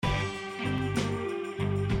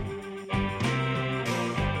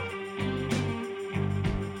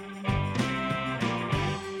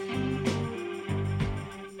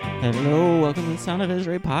Hello, welcome to the Sound of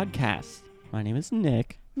History podcast. My name is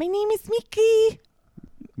Nick. My name is Mickey.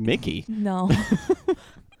 Mickey? No.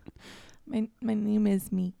 my name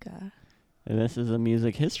is Mika. And this is a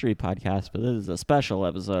music history podcast, but this is a special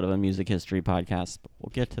episode of a music history podcast. But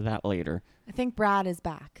we'll get to that later. I think Brad is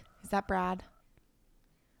back. Is that Brad?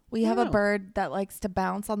 We have a bird that likes to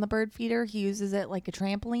bounce on the bird feeder. He uses it like a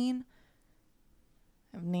trampoline.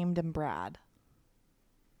 I've named him Brad.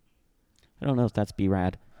 I don't know if that's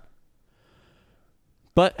B-Rad.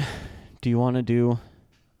 But do you want to do...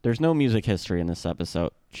 There's no music history in this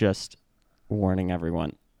episode. Just warning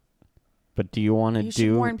everyone. But do you want to do... You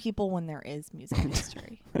should warn people when there is music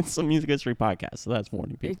history. It's a music history podcast, so that's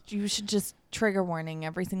warning people. You should just trigger warning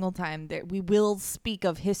every single time. That we will speak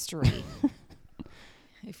of history.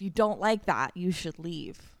 If you don't like that, you should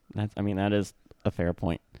leave. That is a fair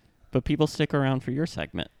point. But people stick around for your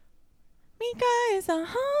segment. Mika is a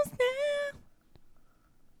host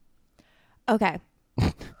now. Okay.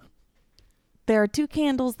 There are two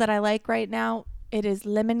candles that I like right now. It is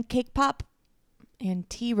Lemon Cake Pop and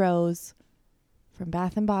Tea Rose from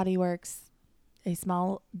Bath and Body Works. They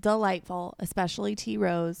smell delightful, especially Tea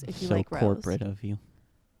Rose if you like rose. So corporate of you.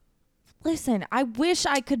 Listen, I wish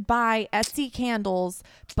I could buy Etsy candles,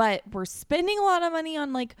 but we're spending a lot of money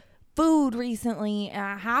on like food recently, and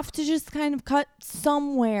I have to just kind of cut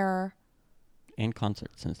somewhere. And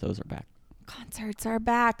concerts, since those are back. Concerts are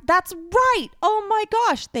back. That's right. Oh my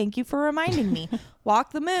gosh. Thank you for reminding me.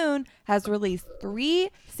 Walk the Moon has released 3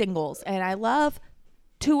 singles, and I love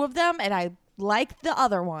 2 of them, and I like the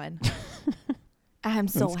other one. I'm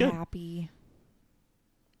so happy.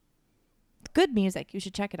 Good music. You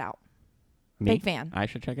should check it out. Me? Big fan. I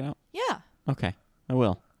should check it out? Yeah. Okay. I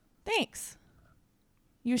will. Thanks.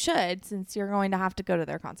 You should, since you're going to have to go to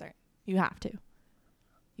their concert. You have to.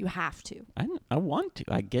 You have to. I want to.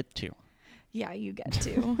 I get to. Yeah, you get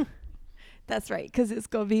to. That's right, because it's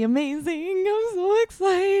going to be amazing. I'm so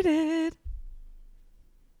excited.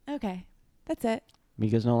 Okay, that's it.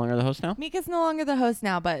 Mika's no longer the host now? Mika's no longer the host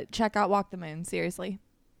now, but check out Walk the Moon, seriously.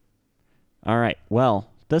 All right. Well,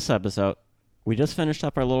 this episode, we just finished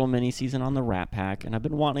up our little mini season on the Rat Pack, and I've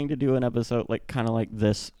been wanting to do an episode kind of like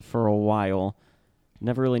this for a while.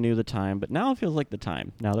 Never really knew the time, but now it feels like the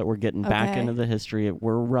time. Now that we're getting back into the history,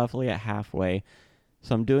 we're roughly at halfway.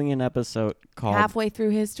 So I'm doing an episode called... Halfway through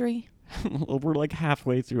history? We're like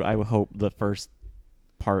halfway through, I hope, the first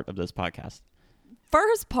part of this podcast.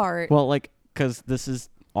 First part? Well, because this is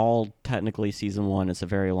all technically season 1. It's a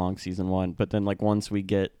very long season 1. But then, once we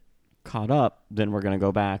get caught up, then we're going to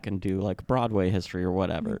go back and do, Broadway history or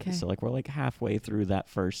whatever. Okay. So, we're, halfway through that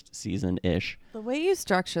first season-ish. The way you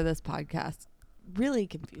structure this podcast really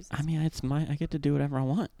confuses me. I get to do whatever I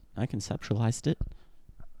want. I conceptualized it.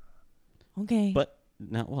 Okay. But...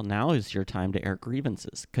 Now is your time to air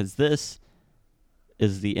grievances, because this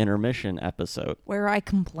is the intermission episode. Where I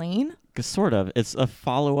complain? Sort of. It's a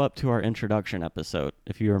follow-up to our introduction episode,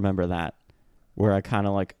 if you remember that, where I kind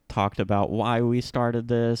of talked about why we started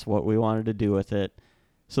this, what we wanted to do with it.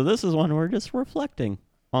 So this is one where we're just reflecting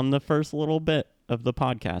on the first little bit of the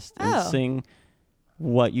podcast and seeing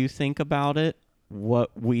what you think about it,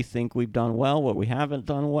 what we think we've done well, what we haven't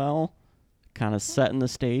done well, kind of setting the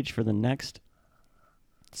stage for the next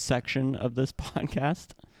section of this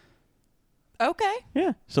podcast. Okay.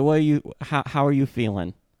 Yeah. So how are you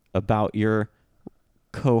feeling about your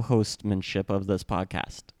co-hostmanship of this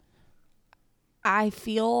podcast? I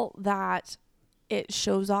feel that it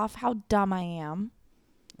shows off how dumb I am.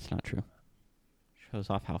 It's not true. It shows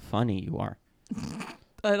off how funny you are.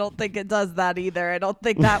 I don't think it does that either. I don't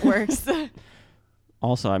think that works.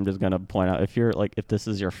 Also, I'm just going to point out, if this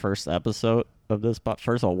is your first episode of this, but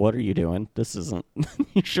first of all, what are you doing? This isn't,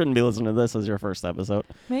 you shouldn't be listening to this as your first episode.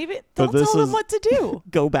 Maybe, don't tell them what to do.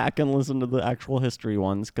 Go back and listen to the actual history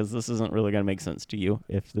ones, because this isn't really going to make sense to you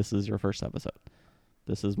if this is your first episode.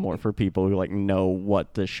 This is more for people who know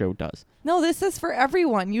what this show does. No, this is for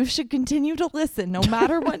everyone. You should continue to listen, no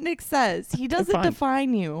matter what Nick says. He doesn't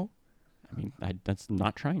define you. That's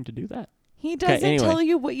not trying to do that. He doesn't tell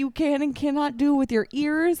you what you can and cannot do with your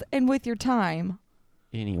ears and with your time.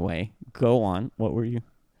 Anyway, go on. What were you?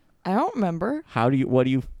 I don't remember. What do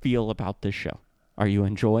you feel about this show? Are you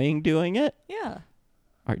enjoying doing it? Yeah.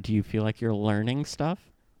 Or do you feel like you're learning stuff?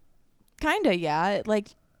 Kinda, yeah.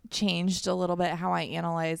 It changed a little bit how I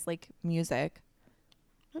analyze music.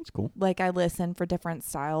 That's cool. I listen for different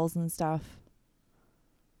styles and stuff.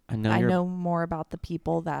 I know more about the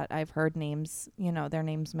people that I've heard names, their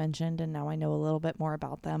names mentioned, and now I know a little bit more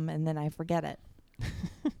about them, and then I forget it.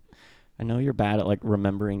 I know you're bad at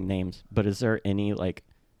remembering names, but is there any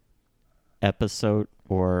episode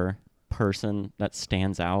or person that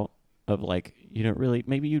stands out of like, you don't really,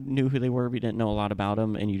 maybe you knew who they were, but you didn't know a lot about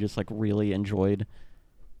them, and you just like really enjoyed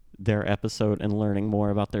their episode and learning more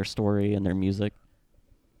about their story and their music?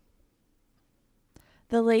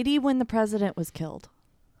 The lady when the president was killed.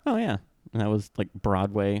 Oh, yeah. And that was like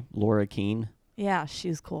Broadway, Laura Keene. Yeah, she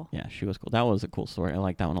was cool. Yeah, she was cool. That was a cool story. I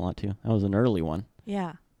liked that one a lot too. That was an early one.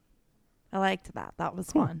 Yeah. I liked that. That was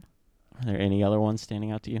Cool. fun. Are there any other ones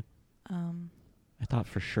standing out to you? Um, I thought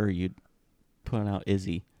for sure you'd put out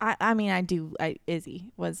Izzy. I mean,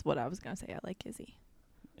 Izzy was what I was going to say. I like Izzy.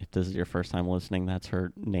 If this is your first time listening, that's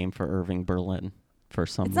her name for Irving Berlin for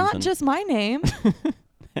some It's reason. not just my name.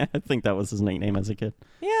 I think that was his nickname as a kid.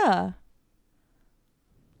 Yeah.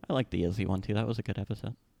 I like the Izzy one too. That was a good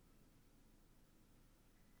episode.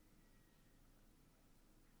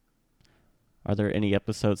 Are there any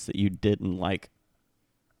episodes that you didn't like?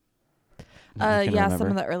 that you can Yeah, some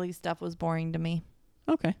remember? of the early stuff was boring to me.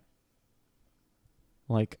 Okay.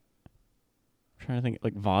 Like, I'm trying to think,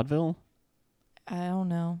 like vaudeville? I don't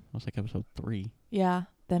know. That was like episode 3. Yeah,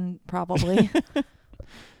 then probably.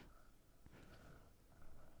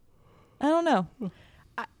 I don't know.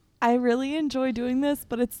 I really enjoy doing this,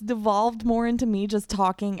 but it's devolved more into me just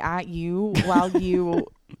talking at you while you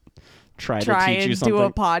Try to try teach you and something. do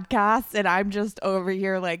a podcast, and I'm just over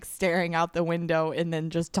here like staring out the window and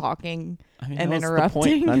then just talking. I mean, and that was the interrupting.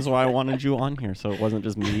 point. That's why I wanted you on here, so it wasn't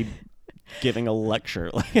just me giving a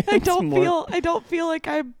lecture. Like, I it's don't more- feel like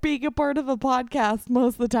I'm being a part of a podcast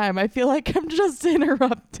most of the time. I feel like I'm just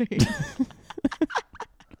interrupting.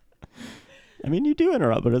 I mean, you do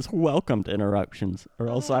interrupt, but it's welcomed interruptions, or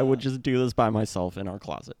else I would just do this by myself in our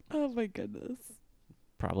closet. Oh my goodness.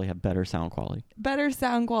 Probably have better sound quality. Better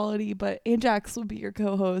sound quality, but Ajax would be your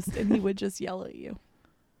co-host and he would just yell at you.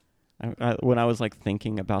 When I was like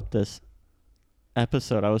thinking about this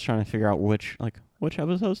episode, I was trying to figure out which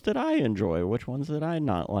episodes did I enjoy, which ones did I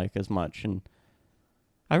not like as much, and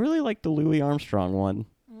I really like the Louis Armstrong one.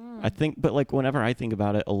 I think, but like whenever I think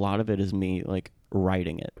about it, a lot of it is me like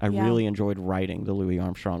writing it. I Yeah. really enjoyed writing the Louis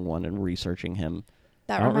Armstrong one and researching him.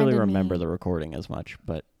 That I don't really reminded remember me, the recording as much,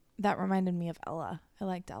 but That reminded me of Ella. I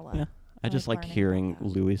liked Ella. yeah, I just like like learning hearing about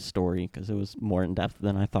that. Louis' story because it was more in depth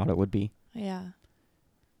than I thought it would be. Yeah.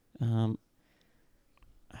 Who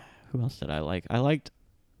else did I like? I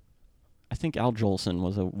think Al Jolson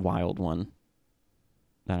was a wild one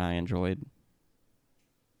that I enjoyed.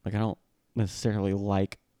 Like, I don't necessarily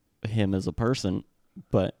like him as a person,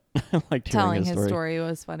 but I liked Telling hearing his story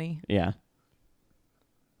was funny. Yeah.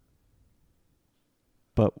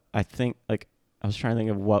 But I think, like, I was trying to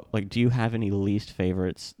think of what, like, do you have any least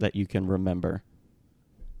favorites that you can remember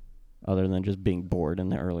other than just being bored in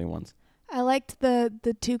the early ones? I liked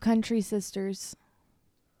the two country sisters.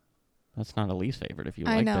 That's not a least favorite if you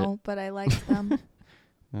I liked know, but I liked them.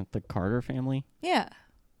 it. The Carter family? Yeah.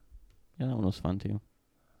 Yeah, that one was fun too.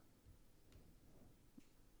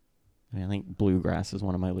 I mean, I think Bluegrass is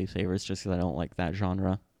one of my least favorites just because I don't like that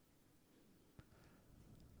genre.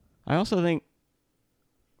 I also think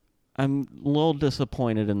I'm a little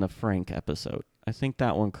disappointed in the Frank episode. I think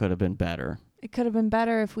that one could have been better. It could have been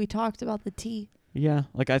better if we talked about the tea. Yeah,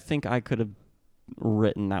 like I think I could have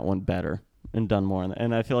written that one better and done more.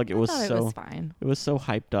 And I feel like it was thought so it was fine. it was so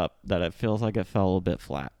hyped up that it feels like it fell a bit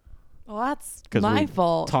flat. Well, that's 'Cause my we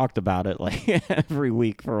fault. Talked about it like every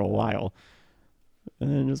week for a while,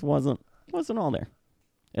 and it just wasn't all there.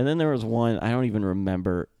 And then there was one, I don't even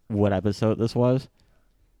remember what episode this was,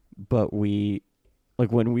 but we,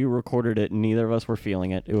 like, when we recorded it, neither of us were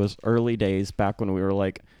feeling it. It was early days back when we were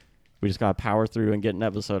like, we just gotta power through and get an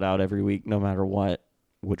episode out every week no matter what,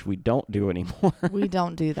 which we don't do anymore. We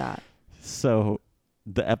don't do that. So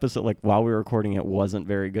the episode, like, while we were recording it, wasn't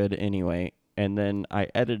very good anyway. And then I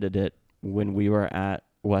edited it when we were at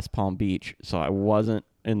West Palm Beach, so I wasn't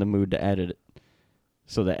in the mood to edit it.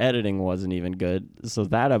 So the editing wasn't even good. So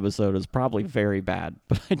that episode is probably very bad,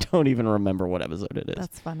 but I don't even remember what episode it is.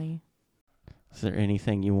 That's funny. Is there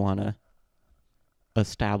anything you want to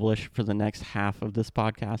establish for the next half of this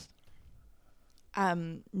podcast?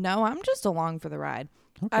 No, I'm just along for the ride.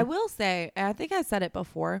 Okay. I will say, and I think I said it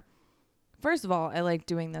before. First of all, I like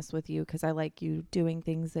doing this with you because I like you doing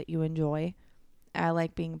things that you enjoy. I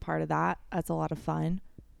like being a part of that. That's a lot of fun.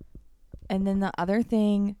 And then the other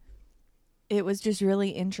thing, it was just really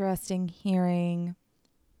interesting hearing,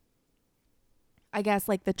 I guess,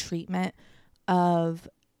 like the treatment of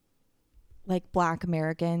like Black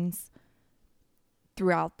Americans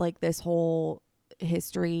throughout like this whole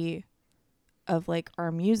history of like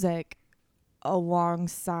our music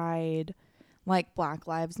alongside like Black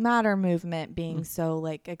Lives Matter movement being so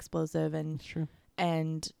like explosive That's true.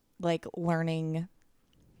 and like learning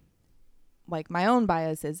like my own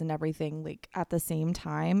biases and everything, like at the same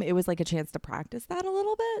time, it was like a chance to practice that a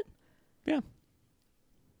little bit. Yeah.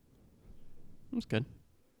 That's good.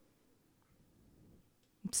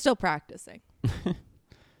 I'm still practicing.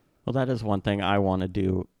 Well, that is one thing I want to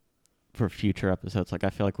do for future episodes. Like,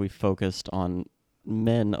 I feel like we focused on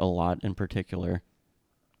men a lot in particular,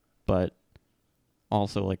 but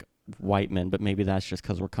also like white men. But maybe that's just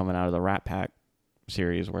because we're coming out of the Rat Pack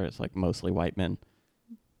series where it's like mostly white men.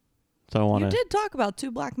 So I want to. You did talk about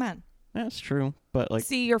 2 black men. That's true, but like,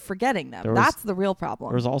 See, you're forgetting them. there was- That's the real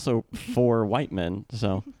problem. there was also 4 white men.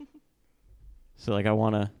 So like I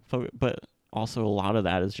want to, but also a lot of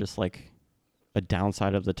that is just like a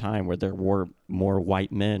downside of the time where there were more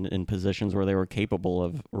white men in positions where they were capable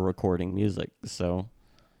of recording music. So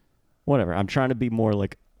whatever. I'm trying to be more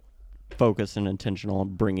like focused and intentional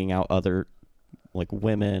on bringing out other like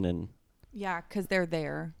women and Yeah, because they're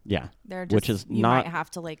there. yeah, They're just, which is you not might have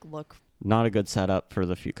to like look. not a good setup for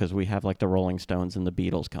the few because we have like the Rolling Stones and the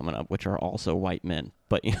Beatles coming up, which are also white men.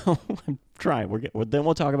 But you know, I'm trying. Then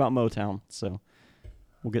we'll talk about Motown. So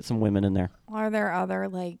we'll get some women in there. Are there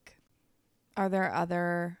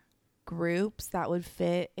other groups that would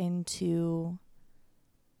fit into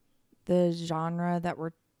the genre that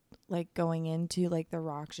we're like going into, like the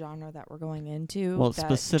rock genre that we're going into? Well, that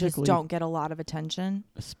specifically- just don't get a lot of attention.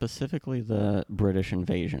 Specifically the British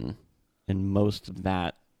invasion, and most of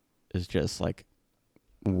that is just like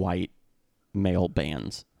white male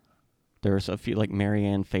bands. There's a few, like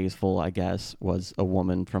Marianne Faithfull, I guess, was a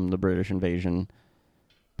woman from the British invasion.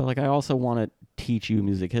 But like I also want to teach you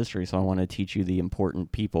music history, so I want to teach you the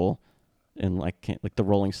important people, and like the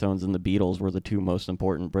Rolling Stones and the Beatles were the 2 most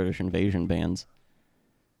important British invasion bands.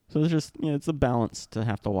 So it's just, it's a balance to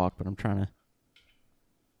have to walk, but I'm trying to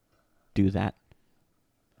do that.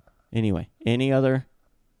 Anyway, any other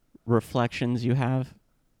reflections you have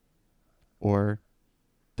or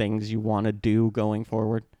things you want to do going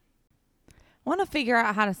forward? I want to figure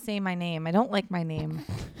out how to say my name. I don't like my name.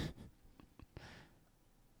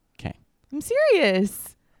 Okay. I'm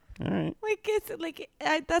serious. All right. Like it's like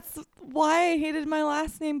that's why I hated my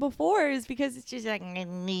last name before, is because it's just like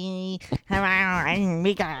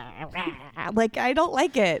like I don't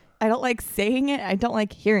like it. I don't like saying it. I don't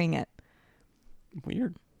like hearing it.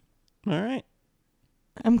 Weird. All right.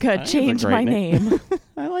 I'm gonna That is a change great my name. name.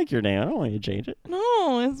 I like your name. I don't want you to change it.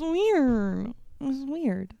 No, it's weird. It's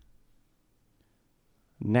weird.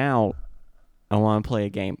 Now, I want to play a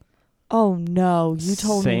game. Oh no! You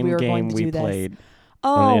told Same me we were game going to we do this. played in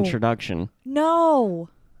Oh the introduction. no!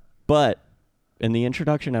 But in the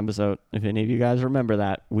introduction episode, if any of you guys remember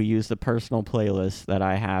that, we used a personal playlist that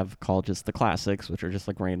I have called just the classics, which are just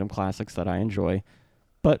like random classics that I enjoy.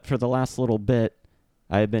 But for the last little bit,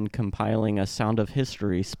 I have been compiling a Sound of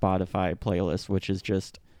History Spotify playlist, which is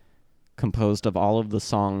just composed of all of the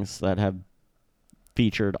songs that have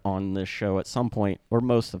featured on this show at some point, or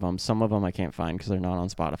most of them. Some of them I can't find because they're not on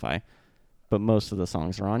Spotify. But most of the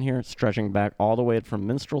songs are on here, stretching back all the way from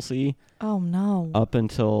Minstrelsy Oh no! up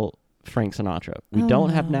until Frank Sinatra. We Oh, don't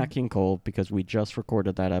have no. Nat King Cole because we just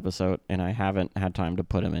recorded that episode, and I haven't had time to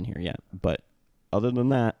put him in here yet. But other than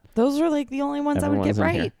that, Those are like the only ones I would get Everyone's in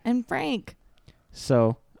right. here. And Frank.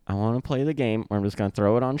 so I want to play the game where I'm just going to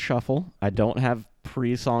throw it on shuffle. I don't have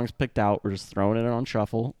pre-songs picked out. We're just throwing it on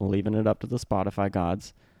shuffle, leaving it up to the Spotify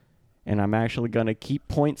gods. And I'm actually going to keep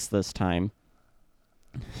points this time.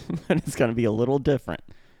 But it's going to be a little different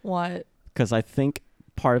What? because I think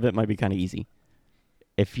part of it might be kind of easy.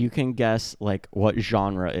 If you can guess like what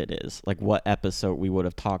genre it is, like what episode we would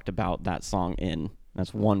have talked about that song in,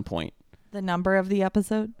 that's 1 point. The number of the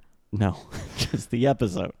episode? No, just the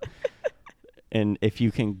episode. And if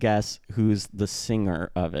you can guess who's the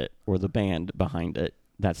singer of it or the band behind it,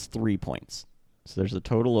 that's 3 points. So there's a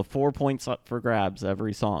total of 4 points up for grabs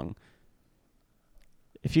every song.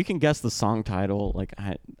 If you can guess the song title, like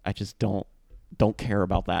I just don't care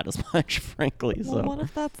about that as much, frankly. Well, So what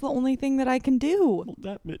if that's the only thing that I can do? well,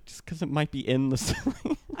 that just because it might be in the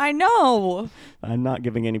song. I know. I'm not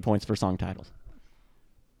giving any points for song titles.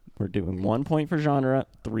 We're doing 1 point for genre,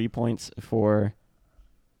 3 points for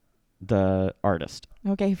the artist.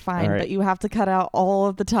 Okay, fine, All right. but you have to cut out all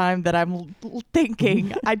of the time that I'm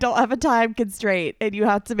thinking. I don't have a time constraint, and you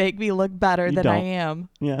have to make me look better You than I don't. am.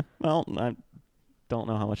 Yeah, well, I don't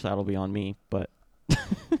know how much that'll be on me, but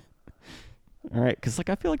all right, because like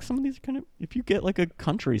I feel like some of these are kind of, if you get like a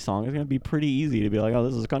country song, it's gonna be pretty easy to be like, oh,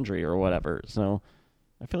 this is country or whatever. So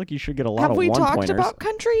I feel like you should get a lot Have of we talked one-pointers. about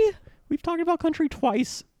country? We've talked about country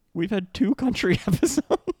twice. We've had 2 country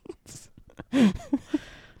episodes.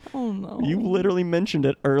 Oh no! You literally mentioned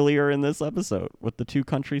it earlier in this episode with the 2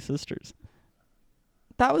 country sisters.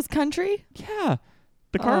 That was country? Yeah.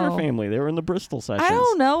 The Carter Oh. family. They were in the Bristol sessions. I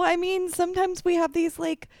don't know. I mean, sometimes we have these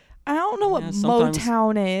like, I don't know what Yeah, sometimes-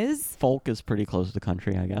 Motown is. Folk is pretty close to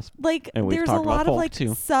country, I guess. Like, And we've there's a talked about lot of folk, like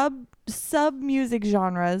too. sub music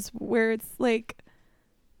genres where it's like,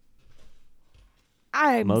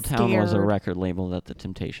 I'm Motown scared. was a record label that the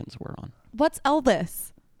Temptations were on. What's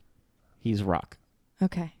Elvis? He's rock.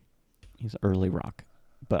 Okay. He's early rock.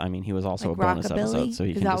 But I mean, he was also Like a bonus rockabilly? episode, so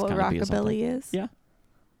he Is can that just what kind of be a something. rockabilly is? Yeah.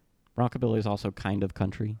 Rockabilly is also kind of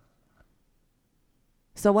country.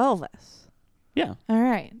 So Elvis. Yeah. All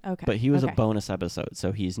right. Okay. But he was okay. a bonus episode,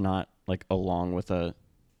 so he's not like along with a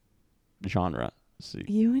genre. So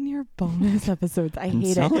You and your bonus episodes. I I'm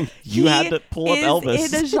hate telling it. you, had to pull up He Elvis.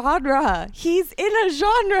 is in a genre. He's in a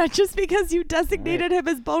genre. Just because you designated him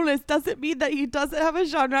as bonus doesn't mean that he doesn't have a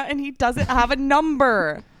genre and he doesn't have a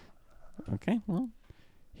number. Okay, well,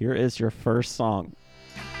 here is your first song.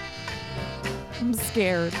 I'm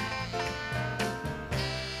scared.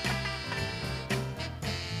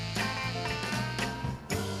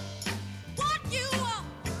 What you want,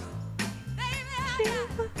 baby, I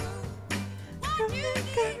got it. What you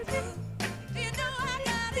need, do you know I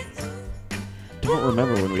got it? Don't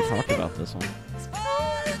remember when we talked about this one.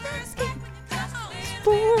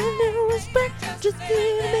 For a little respect, just a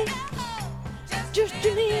little bit, just a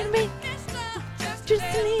little bit, just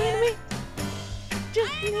a little bit,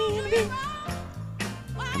 just a little bit.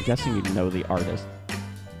 I'm guessing you know the artist.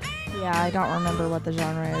 Yeah, I don't remember what the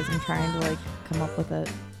genre is. I'm trying to like come up with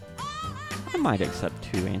it. I might accept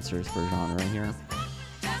two answers for genre here.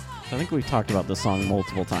 I think we've talked about this song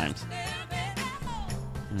multiple times.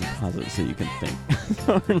 Let me pause it so you can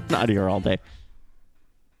think. We're not here all day.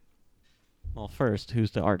 Well, first, who's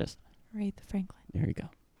the artist? Aretha Franklin. There you go.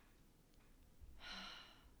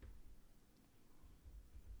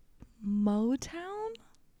 Motown?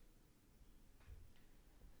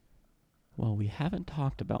 Well, we haven't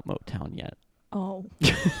talked about Motown yet. Oh.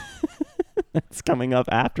 That's coming up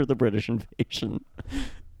after the British invasion.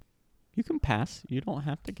 You can pass. You don't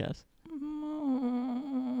have to guess.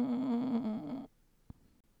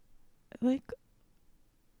 Like,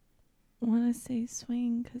 want to say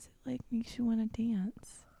swing because it like makes you want to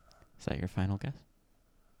dance. Is that your final guess?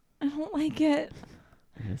 I don't like it.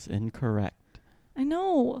 It's incorrect. I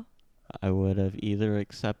know. I would have either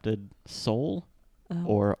accepted soul Oh.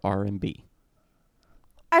 or R&B.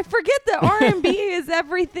 I forget that R&B is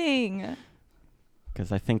everything.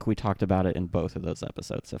 Because I think we talked about it in both of those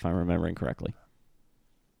episodes, if I'm remembering correctly.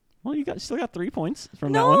 Well, you still got 3 points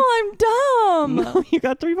from that one. No, I'm dumb. No, you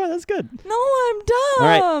got 3 points. That's good. No, I'm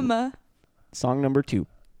right. dumb. Song number 2.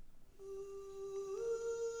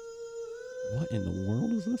 What in the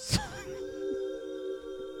world is this?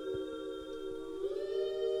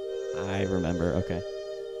 I remember. Okay.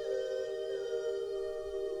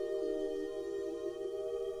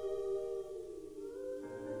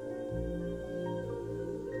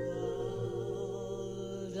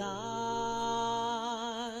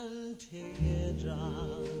 On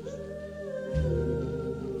teardrops,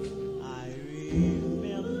 I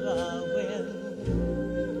remember when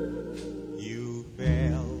you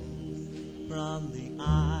fell from the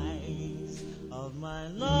eyes of my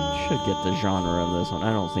love. Should get the genre of this one.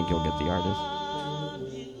 I don't think you'll get the artist.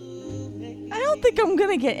 I don't think I'm going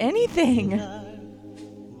to get anything.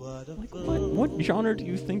 What genre do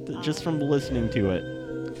you think that just from listening to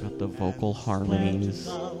it? Got the vocal harmonies.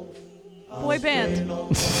 Boy band.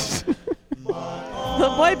 The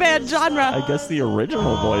boy band genre. I guess the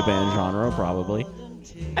original boy band genre, probably.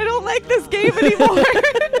 I don't like this game anymore.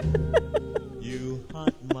 You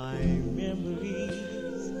haunt my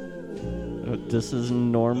memories. This is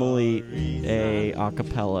normally a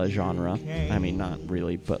acapella genre. I mean, not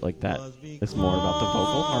really, but like that. It's more about the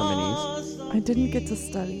vocal harmonies. I didn't get to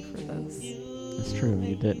study for this. It's true,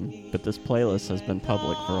 you didn't. But this playlist has been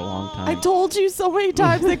public for a long I time. told you so many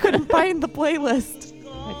times I couldn't find the playlist.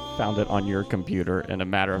 I found it on your computer in a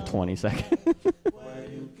matter of 20 seconds.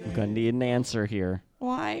 I'm gonna need an answer here.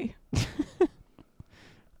 Why?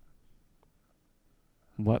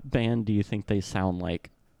 What band do you think they sound like?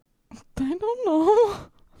 I don't know.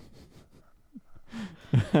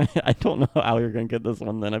 I don't know how you're gonna get this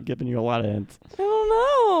one. Then I've given you a lot of hints. I don't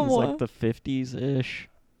know. It's like the 50s-ish.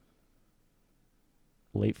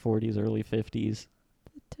 Late 40s, early 50s.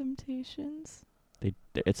 The Temptations.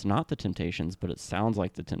 It's not the Temptations, but it sounds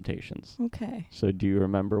like the Temptations. Okay. So do you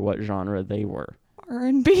remember what genre they were?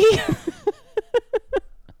 R&B.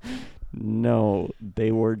 No,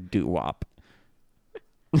 they were doo-wop.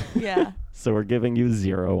 Yeah. So we're giving you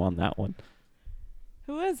 0 on that one.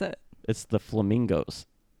 Who is it? It's the Flamingos,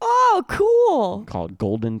 Oh, cool. called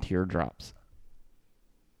Golden Teardrops.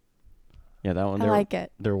 Yeah, that one. I like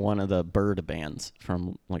it. They're one of the bird bands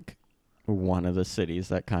from like one of the cities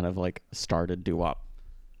that kind of like started doo-wop.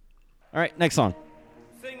 All right, next song.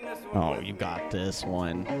 Sing this one. Oh, with you me. got this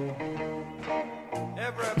one.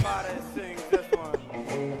 Everybody sings this one.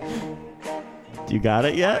 You got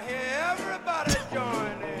it I yet? hear everybody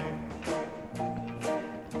join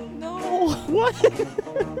in. No. What?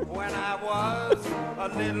 When I was a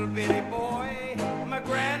little bitty boy, my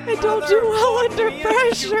grandmother I don't do well bought under me a cute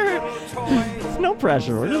pressure. little toy. It's no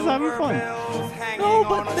pressure. We're just having Silver fun. bells hanging No, on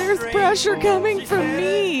but a there's string. pressure coming She from said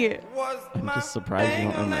me. it was I'm my just surprised you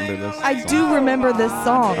don't remember this I song. do remember this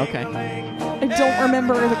song. Okay. I don't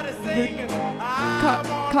remember the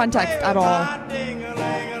context at all.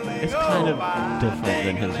 It's kind of different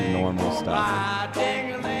than his normal stuff.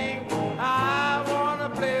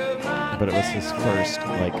 But it was his first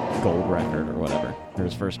like gold record or whatever. Or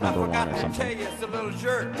his first number one or Tell something. you, it's a little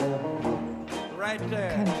jerk. Right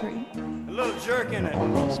there. Country. A little jerk in it.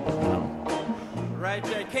 Almost, but no. Right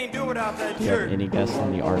there. Can't do without that Do you have jerk. any guess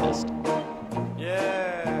on the artist?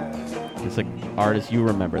 Yeah. It's like artist you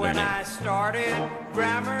remember their When name. I started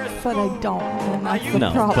grammar But school, I don't, and that's the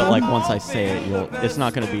No, problem. but like once I say it, it's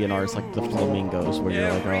not going to be an artist like the Flamingos where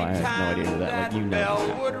you're like, oh, I have no idea who that. Like you know, bell this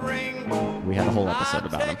guy. would ring. We had a whole episode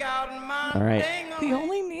about him. All right. The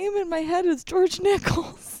only name in my head is George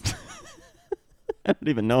Nichols. I don't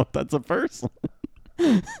even know if that's a person.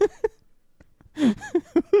 Who's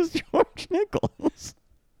George Nichols?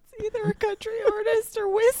 It's either a country artist or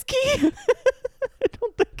whiskey. I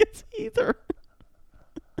don't think it's either.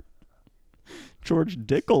 George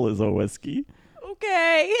Dickel is a whiskey.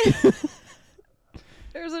 Okay.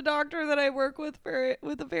 There's a doctor that I work with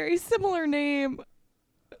with a very similar name.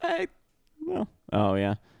 Well, oh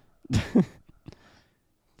yeah.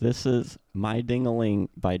 This is My Ding-a-Ling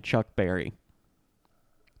by Chuck Berry.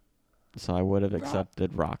 So I would have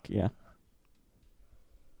accepted rock, yeah.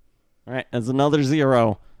 All right, that's another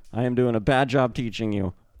 0. I am doing a bad job teaching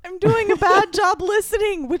you. I'm doing a bad job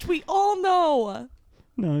listening, which we all know.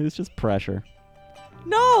 No, it's just pressure.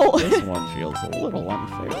 No. This one feels a little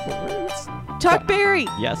unfair, but it's... Chuck Berry.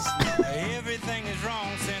 Yes. Everything is wrong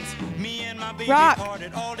since me and my baby Rock.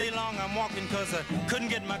 parted. All day long I'm walking cause I couldn't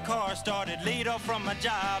get my car started. Laid off from my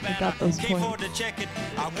job and got those can't points. afford to check it.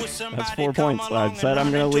 I wish somebody That's 4 come points. along I said and I'm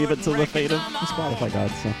going run to leave into it to the and fate of wreck it. the Spotify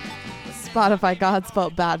gods. So. Spotify gods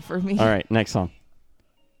felt bad for me. All right, next song.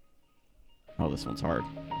 Oh, this one's hard.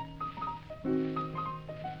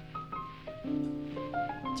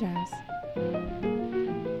 Jazz.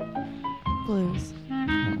 Blues.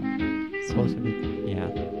 It's supposed to be, yeah.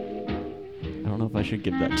 I don't know if I should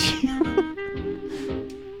give that to you.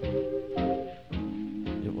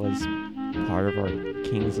 It was part of our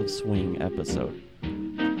Kings of Swing episode.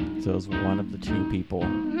 So it was one of the two people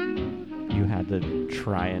you had to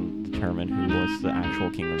try and determine who was the actual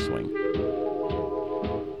King of Swing.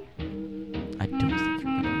 I don't think you're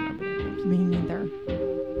going to remember that name. Me neither.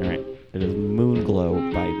 All right. It is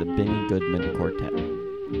Moonglow by the Benny Goodman Quartet.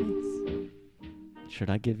 Nice. Should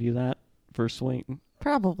I give you that for swing?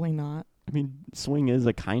 Probably not. I mean, swing is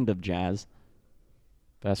a kind of jazz.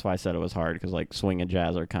 That's why I said it was hard, because like swing and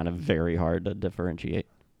jazz are kind of very hard to differentiate.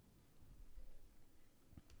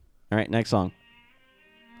 All right, next song.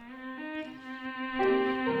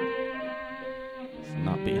 It's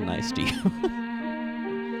not being nice to you.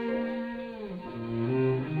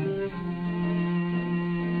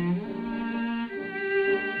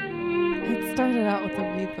 It started out with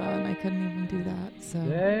Aretha, and I couldn't even do that. So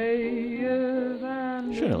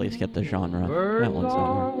Should at least get the genre. That one's not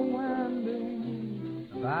hard.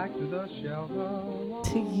 Back to the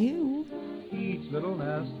shelter, to you, each little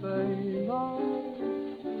nest they love.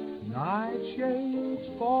 Night shades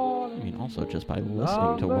falling. I mean, also just by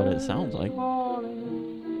listening to what it sounds like. What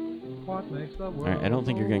makes the All right, I don't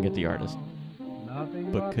think you're going to get the artist.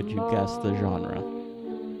 Nothing But could you guess the genre?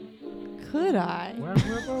 could I? When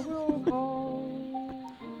whippoorwill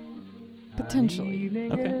calls, Potentially.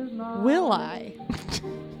 evening Okay. is nigh. Will I?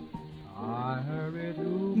 I hurry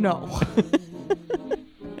to No.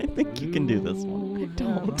 I think you can do this one. I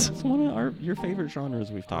don't. It's one of your favorite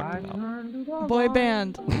genres we've talked about. Boy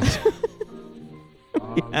band.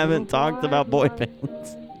 We haven't talked about boy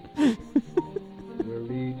bands.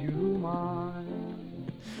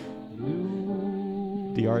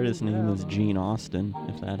 The artist's name is Gene Austin,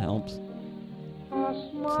 if that helps.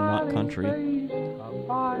 It's not country.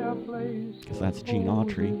 Because that's Gene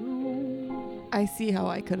Autry. I see how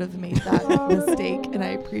I could have made that mistake, and I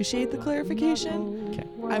appreciate the clarification. Okay.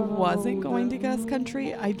 I wasn't going to guess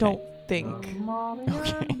country. I don't think.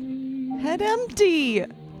 Okay. Head empty.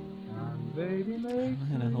 baby makes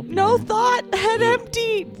How to help you No here? thought, head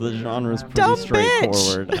empty. The genre's pretty Dumb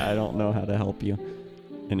straightforward. I don't know how to help you.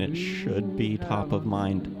 And it should be top of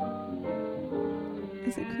mind.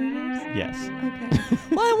 Is it crooners? Yes. Okay.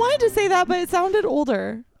 Well, I wanted to say that, but it sounded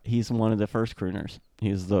older. He's one of the first crooners.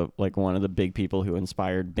 He's the one of the big people who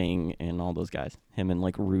inspired Bing and all those guys. Him and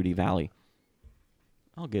Rudy Valley.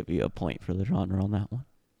 I'll give you a point for the genre on that one.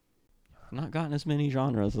 Not gotten as many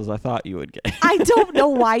genres as I thought you would get. I don't know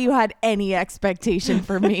why you had any expectation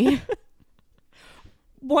for me.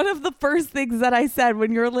 One of the first things that I said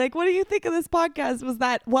when you were like, what do you think of this podcast was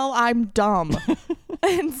that, well, I'm dumb.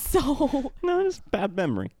 And so No, it's bad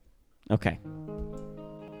memory. Okay.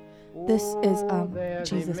 this is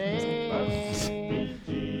Jesus music.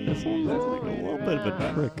 This one's like a little bit of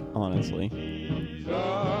a trick, honestly.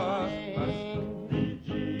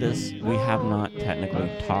 This, we have not technically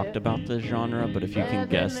talked about this genre, but if you can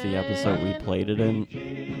guess the episode we played it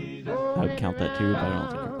in, I would count that too, but I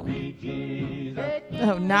don't think you're going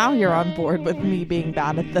to. Oh, now you're on board with me being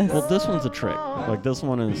bad at this. Well, this one's a trick. This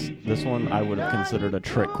one I would have considered a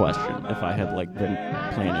trick question if I had been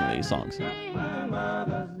planning these songs. I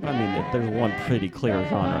mean, there's one pretty clear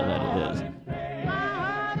genre that it is.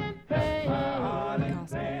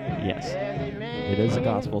 Gospel. Yes, it is a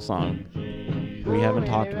gospel song. We haven't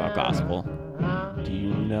talked about gospel. Do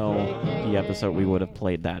you know the episode we would have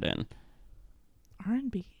played that in?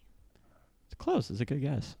 R&B. It's close. It's a good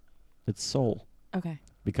guess. It's soul, Okay.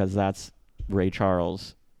 because that's Ray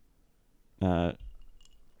Charles. I've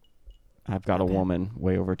Got a Okay. Woman,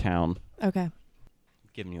 Way Over Town. Okay.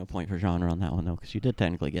 Giving you a point for genre on that one, though, because you did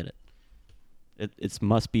technically get it. It's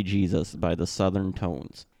Must Be Jesus by the Southern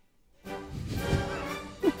Tones.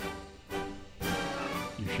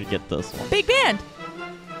 You should get this one. Big band.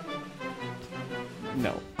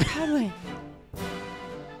 No. Broadway.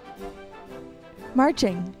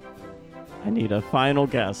 Marching. I need a final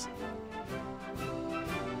guess.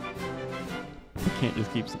 I can't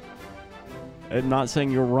just keep... I'm not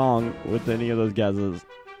saying you're wrong with any of those guesses,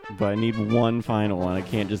 but I need one final one. I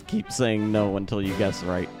can't just keep saying no until you guess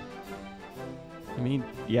right. I mean,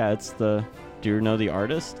 yeah, it's the... Do you know the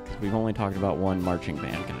artist? 'Cause we've only talked about one marching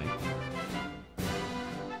band guy.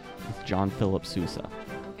 It's John Philip Sousa,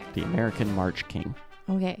 the American March King.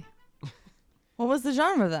 Okay. What was the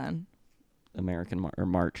genre then? American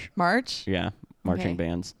March. March? Yeah, marching Okay.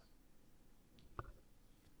 bands.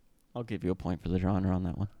 I'll give you a point for the genre on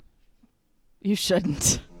that one. You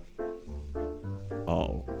shouldn't.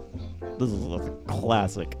 Oh, this is a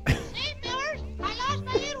classic. Hey, Millers, I lost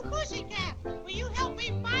my little pussycat. Will you help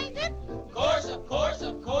me find it? Of course, of course,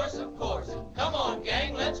 of course, of course. Come on,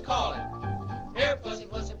 gang, let's call it. Here, pussy,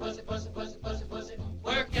 pussy, pussy, pussy, pussy, pussy, pussy.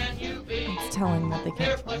 Where can you be? It's telling that they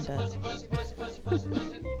Here, can't find pussy, it. pussy, pussy, pussy, pussy, pussy,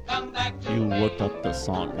 pussy. Come back to You me. looked up the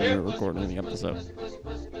song when you were recording the episode. Pussy, pussy,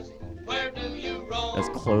 pussy, pussy. Where do you roam? As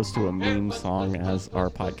close to a meme song as our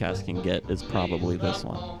podcast can get is probably this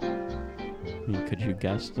one. I mean, could you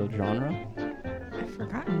guess the genre? I've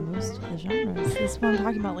forgotten most of the genres. This one I'm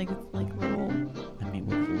talking about, like little. I mean,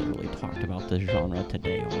 we've literally talked about this genre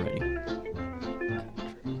today already.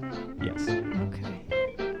 Yes. Okay.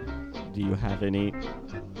 Do you have any...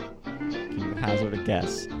 Can you hazard a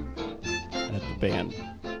guess at the band?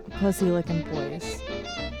 Pussy licking boys.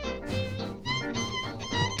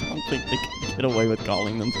 I don't think they can get away with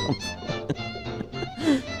calling themselves.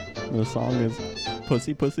 The song is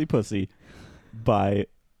Pussy Pussy Pussy by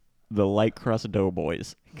the Light Crust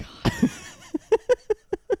Doughboys.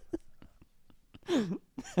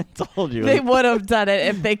 I told you. They would have done it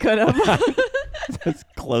if they could have. As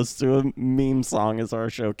close to a meme song as our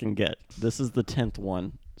show can get. This is the 10th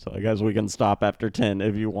one. So I guess we can stop after 10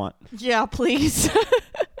 if you want. Yeah, please.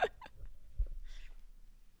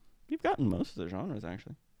 You've gotten most of the genres,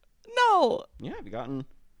 actually. No. Yeah, you've gotten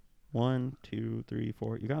 1, 2, 3,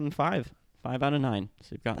 4. You've gotten 5. 5 out of 9. So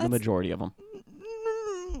you've gotten the That's- majority of them.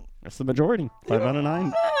 That's the majority. 5 out of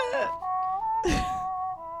 9.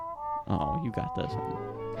 Oh, you got this one.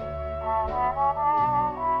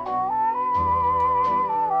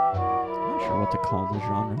 I'm not sure what to call the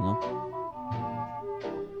genre, though.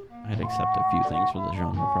 I'd accept a few things for the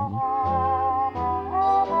genre, probably.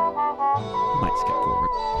 Might skip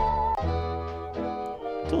forward.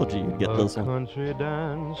 Told you you'd get this one. country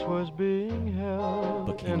dance was being held.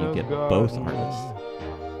 But can in you a get both garden. artists?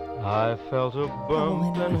 I felt a Probably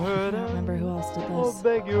bump not. and I heard don't remember who else did Oh, this.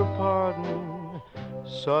 beg your pardon.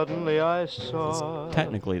 Suddenly I saw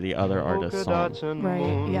Technically, the other artist's polka dots song. and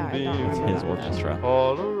Right, yeah, I don't It's moonbeams his orchestra.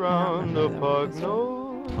 all around the remember the orchestra.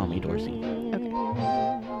 Pugno. Tommy Dorsey.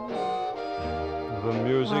 The the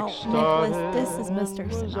music Well, started. Nicholas, this is Mr.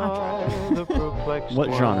 was Sinatra. I the perplexed What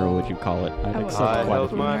one. genre would you call it? I'd I would accept I quite a held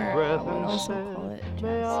few. my Humor, breath I would and also said, call it May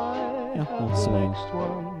jazz. I Yeah, have well, swing. the next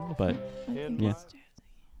one? But I think Yeah. it's jazzy.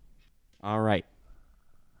 all right.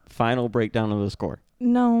 Final breakdown of the score.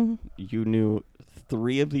 No. You knew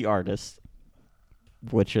 3 of the artists,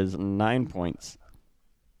 which is 9 points,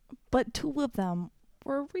 But 2 of them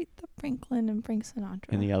were Aretha Franklin and Frank Sinatra.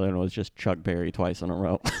 and the other one was just Chuck Berry twice in a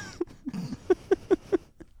row.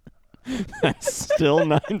 That's still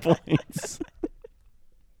 9 points.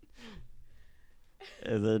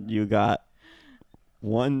 And then you got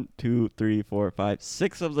 1, 2, 3, 4, 5,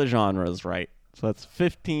 6 of the genres right. So that's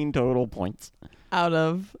 15 total points. Out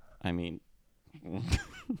of, I mean,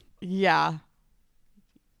 yeah.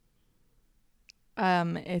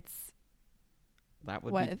 It's that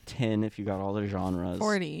would be What? 10 if you got all the genres.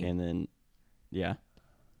 40. And then, yeah.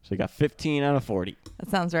 So you got 15 out of 40. that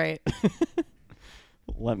sounds right.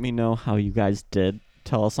 Let me know how you guys did.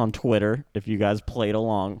 Tell us on Twitter if you guys played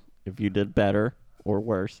along, if you did better or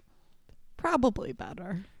worse. Probably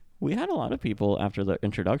better. We had a lot of people after the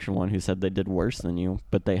introduction one who said they did worse than you,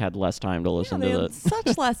 but they had less time to listen they to had the.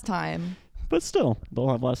 such less time. But still, they'll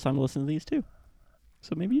have less time to listen to these too.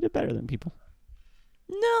 So maybe you did better than people.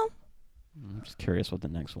 No. I'm just curious what the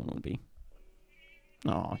next one would be.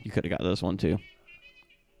 Oh, you could have got this one too.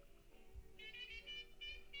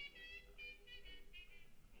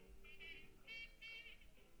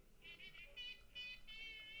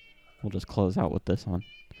 We'll just close out with this one.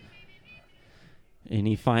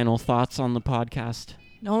 Any final thoughts on the podcast?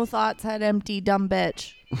 No thoughts, head empty, dumb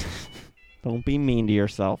bitch. Don't be mean to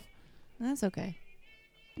yourself. That's okay.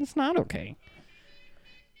 It's not okay.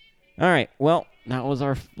 All right. Well, that was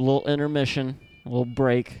our little intermission, a little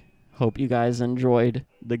break. Hope you guys enjoyed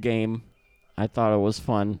the game. I thought it was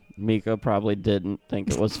fun. Mika probably didn't think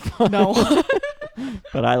it was fun. No.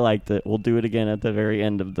 But I liked it. We'll do it again at the very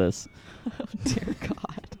end of this. Oh, dear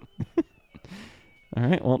God. All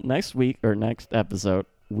right. Well, next week or next episode,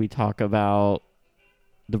 we talk about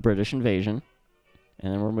the British invasion.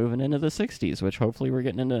 And then we're moving into the 60s, which hopefully we're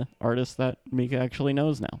getting into artists that Mika actually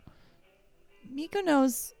knows now. Mika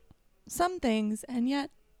knows some things and yet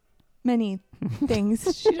many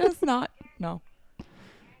things she does not know.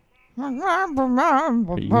 Are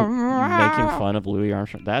you making fun of Louis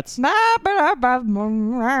Armstrong? That's making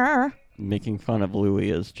fun of Louis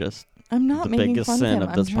is just I'm not the making biggest fun sin of him.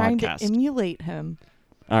 of this I'm trying podcast. to emulate him.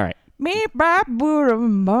 all right. Me,